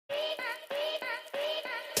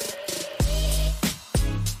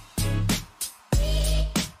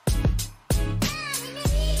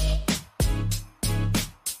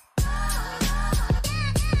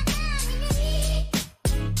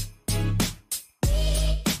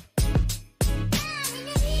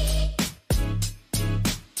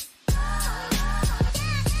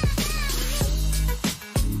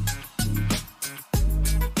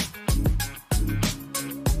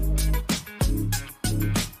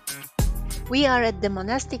We are at the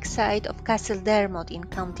monastic site of Castledermot in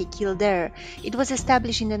County Kildare. It was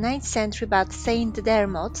established in the 9th century by St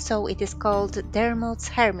Dermot, so it is called Dermot's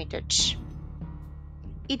hermitage.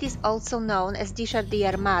 It is also known as Diseart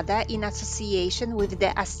Diarmada in association with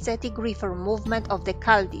the ascetic reform movement of the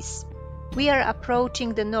Culdees. We are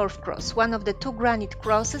approaching the North Cross, one of the two granite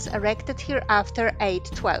crosses erected here after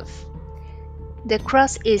 812. The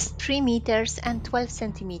cross is 3 meters and 12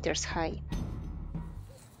 centimeters high.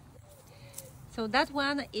 So that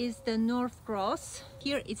one is the North Cross.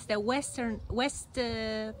 Here it's the west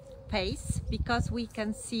face, because we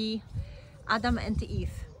can see Adam and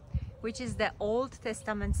Eve, which is the Old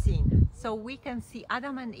Testament scene. So we can see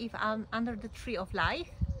Adam and Eve under the tree of life,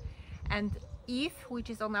 and Eve, which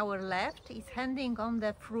is on our left, is handing on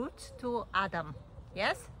the fruit to Adam.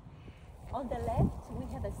 Yes? On the left we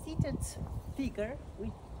have a seated figure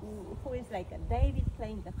who is like a David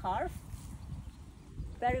playing the harp.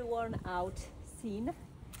 Very worn out scene.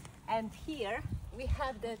 And here we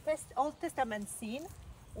have the Old Testament scene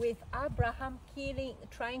with Abraham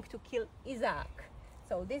trying to kill Isaac.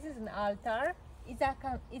 So this is an altar.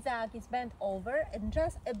 Isaac is bent over, and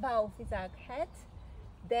just above Isaac's head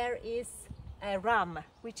there is a ram,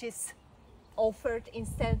 which is offered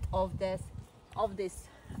instead of this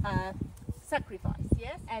sacrifice.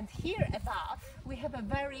 Yes. And here above we have a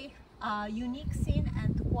very unique scene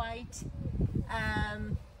and quite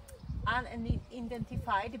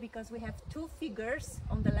unidentified, because we have two figures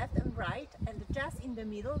on the left and right, and just in the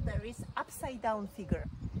middle there is upside down figure.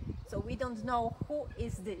 So we don't know who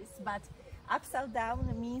is this, but upside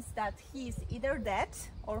down means that he is either dead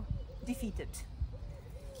or defeated.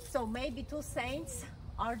 So maybe two saints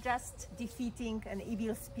are just defeating an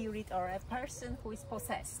evil spirit or a person who is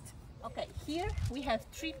possessed. Okay, here we have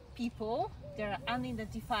 3 people. They are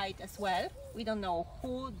unidentified as well. We don't know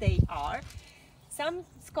who they are. Some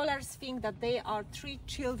scholars think that they are 3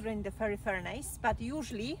 children in the fiery furnace, but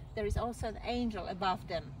usually there is also an angel above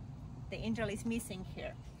them. The angel is missing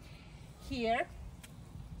here. Here,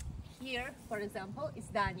 for example, is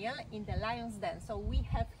Daniel in the lion's den. So we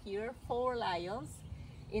have here 4 lions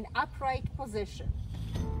in upright position.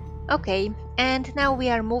 Okay, and now we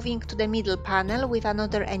are moving to the middle panel with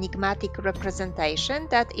another enigmatic representation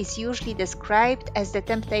that is usually described as the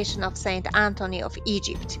temptation of St Anthony of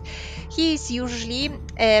Egypt. He is usually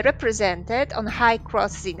represented on high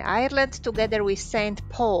crosses in Ireland together with St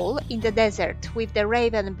Paul in the desert, with the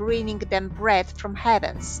raven bringing them bread from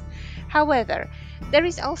heavens. However, there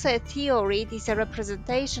is also a theory it is a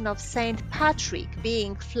representation of St Patrick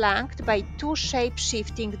being flanked by 2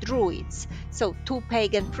 shape-shifting druids, so 2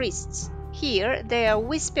 pagan priests. Here they are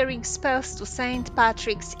whispering spells to St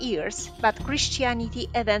Patrick's ears, but Christianity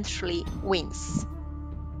eventually wins.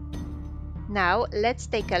 Now let's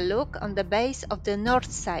take a look on the base of the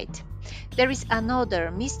north side. There is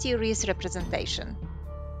another mysterious representation.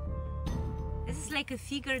 This is like a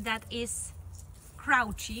figure that is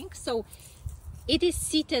crouching, so it is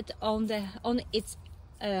seated on its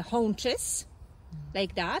haunches,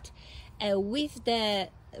 like that, with the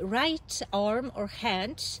right arm or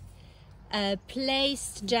hand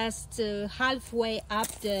placed just halfway up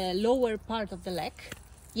the lower part of the leg.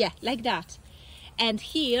 Yeah, like that. And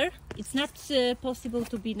here it's not possible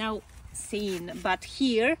to be now seen, but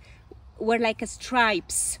here were like a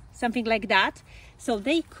stripes, something like that. So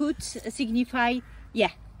they could signify,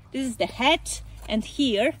 yeah, this is the head, and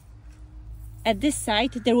here at this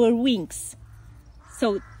side there were wings.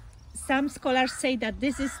 So some scholars say that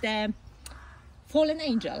this is the fallen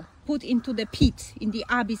angel put into the pit in the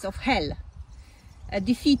abyss of hell,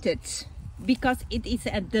 defeated, because it is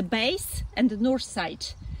at the base and the north side.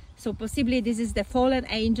 So possibly this is the fallen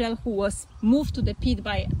angel who was moved to the pit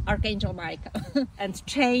by Archangel Michael and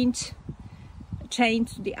chained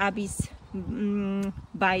to the abyss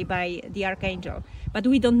by the archangel. But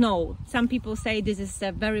we don't know. Some people say this is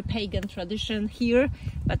a very pagan tradition here,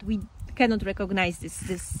 but we cannot recognize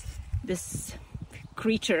this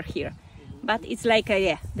creature here. But it's like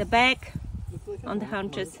the back on the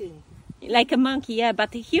haunches, like a monkey. Yeah,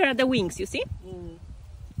 but here are the wings, you see?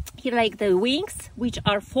 Here like the wings, which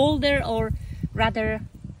are folded, or rather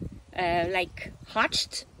like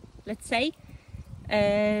hatched, let's say,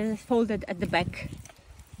 folded at the back.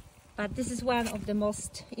 But this is one of the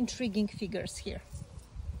most intriguing figures here.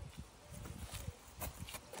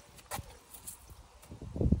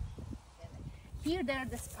 Here there are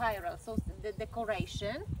the spirals, so the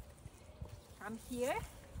decoration from here.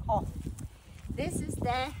 Oh, this is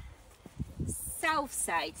the south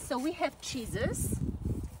side. So we have cheeses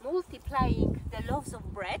multiplying the loaves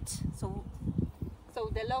of bread. So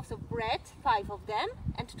the loaves of bread, 5 of them,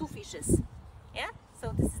 and 2 fishes. Yeah.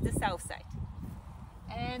 So this is the south side.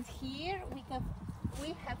 And here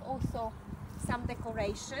we have also some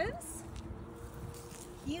decorations.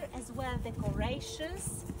 Here as well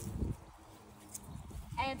decorations.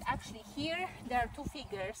 And actually here there are two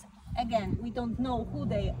figures. Again, we don't know who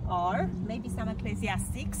they are, maybe some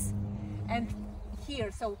ecclesiastics. And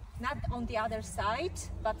here, so not on the other side,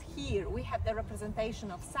 but here we have the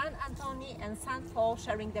representation of Saint Anthony and Saint Paul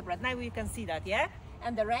sharing the bread. Now you can see that, yeah?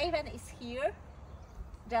 And the raven is here,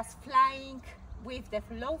 just flying with the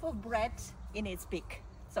loaf of bread in its beak.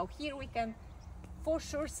 So here we can for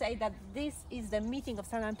sure say that this is the meeting of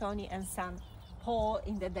Saint Anthony and Saint Paul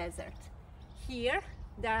in the desert. Here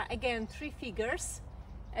there are again three figures,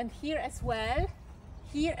 and here as well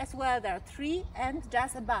there are three, and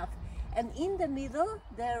just above. And in the middle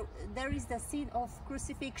there is the scene of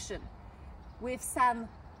crucifixion with Saint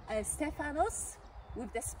Stephanos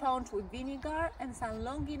with the sponge with vinegar, and Saint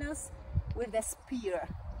Longinus with the spear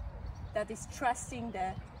that is thrusting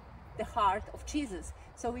the heart of Jesus.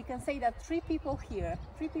 So we can say that three people here,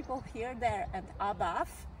 there, and above,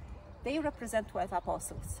 they represent 12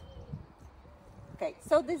 apostles. Okay,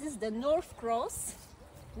 so this is the North Cross,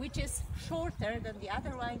 which is shorter than the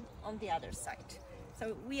other one on the other side.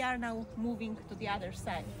 So we are now moving to the other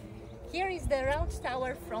side. Here is the round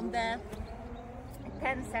tower from the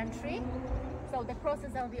 10th century. So the cross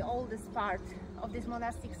is on the oldest part of this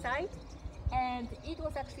monastic site. And it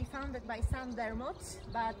was actually founded by St Dermot,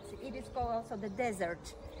 but it is called also the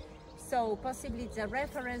desert. So possibly it's a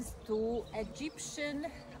reference to Egyptian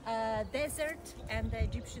desert and the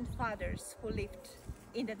Egyptian fathers who lived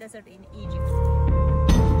in the desert in Egypt.